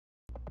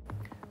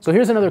So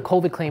here's another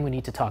COVID claim we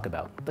need to talk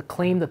about, the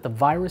claim that the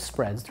virus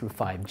spreads through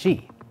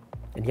 5G.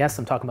 And yes,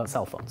 I'm talking about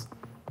cell phones.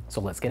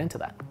 So let's get into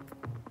that.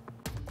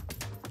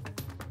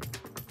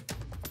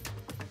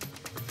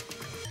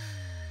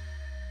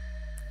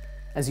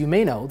 As you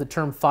may know, the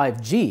term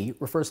 5G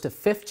refers to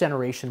fifth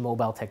generation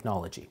mobile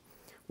technology.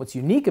 What's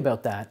unique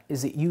about that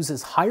is it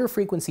uses higher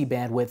frequency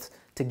bandwidth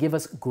to give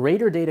us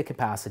greater data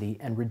capacity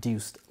and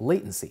reduced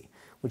latency,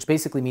 which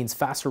basically means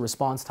faster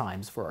response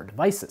times for our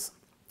devices.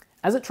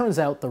 As it turns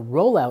out, the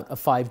rollout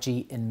of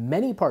 5G in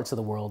many parts of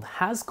the world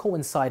has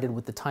coincided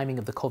with the timing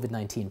of the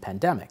COVID-19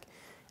 pandemic.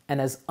 And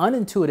as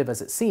unintuitive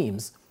as it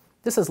seems,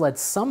 this has led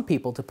some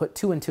people to put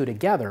two and two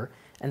together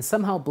and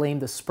somehow blame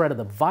the spread of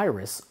the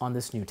virus on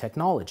this new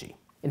technology.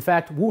 In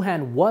fact,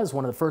 Wuhan was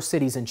one of the first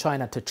cities in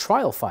China to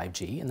trial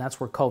 5G, and that's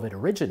where COVID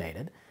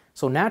originated.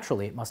 So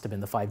naturally, it must have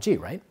been the 5G,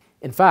 right?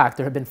 In fact,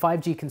 there have been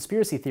 5G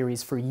conspiracy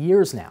theories for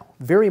years now,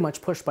 very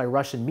much pushed by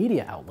Russian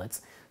media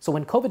outlets. So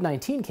when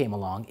COVID-19 came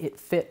along, it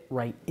fit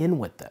right in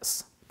with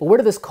this. But where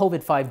did this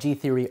COVID 5G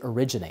theory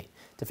originate?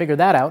 To figure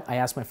that out, I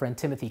asked my friend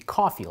Tim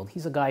Caulfield.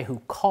 He's a guy who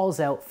calls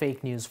out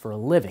fake news for a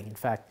living. In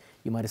fact,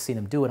 you might have seen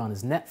him do it on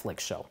his Netflix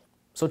show.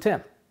 So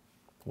Tim,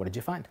 what did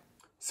you find?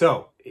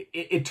 So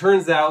it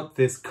turns out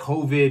this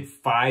COVID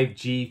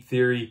 5G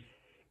theory,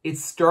 it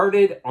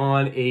started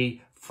on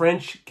a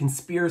French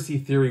conspiracy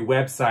theory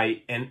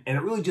website, and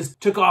it really just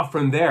took off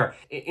from there.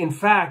 In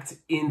fact,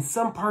 in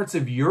some parts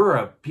of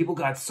Europe, people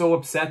got so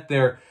upset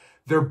they're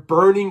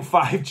burning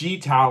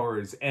 5G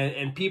towers,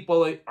 and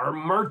people are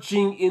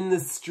marching in the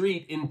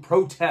street in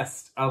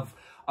protest of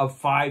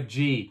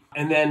 5G.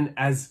 And then,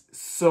 as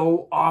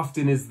so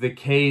often is the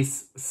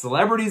case,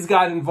 celebrities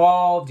got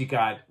involved. You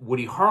got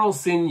Woody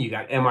Harrelson, you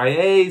got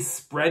MIA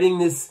spreading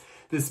this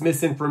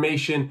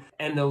misinformation,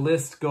 and the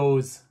list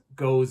goes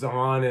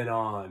on and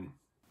on.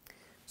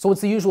 So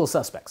it's the usual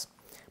suspects.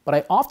 But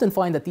I often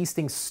find that these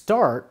things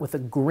start with a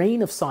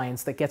grain of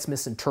science that gets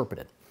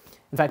misinterpreted.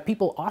 In fact,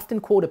 people often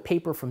quote a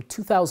paper from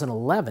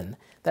 2011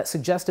 that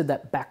suggested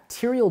that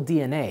bacterial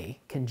DNA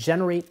can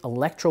generate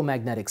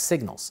electromagnetic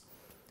signals.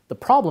 The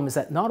problem is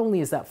that not only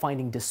is that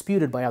finding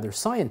disputed by other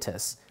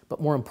scientists, but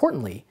more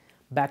importantly,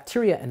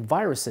 bacteria and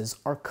viruses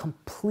are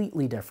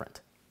completely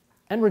different.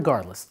 And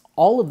regardless,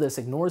 all of this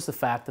ignores the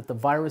fact that the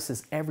virus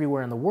is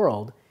everywhere in the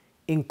world,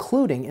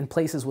 including in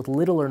places with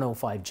little or no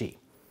 5G.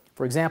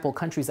 For example,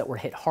 countries that were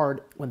hit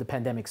hard when the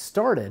pandemic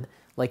started,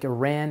 like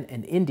Iran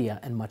and India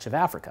and much of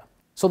Africa.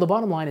 So the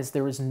bottom line is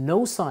there is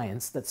no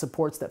science that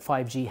supports that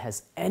 5G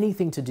has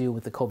anything to do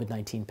with the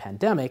COVID-19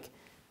 pandemic,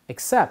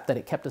 except that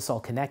it kept us all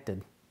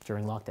connected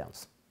during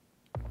lockdowns.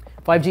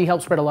 5G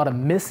helped spread a lot of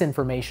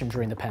misinformation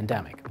during the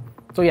pandemic.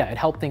 So yeah, it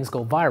helped things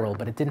go viral,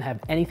 but it didn't have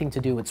anything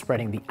to do with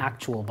spreading the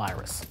actual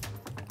virus.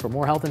 For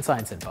more health and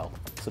science info,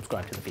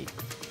 subscribe to the feed.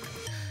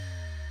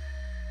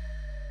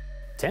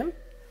 Tim?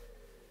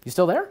 You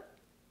still there?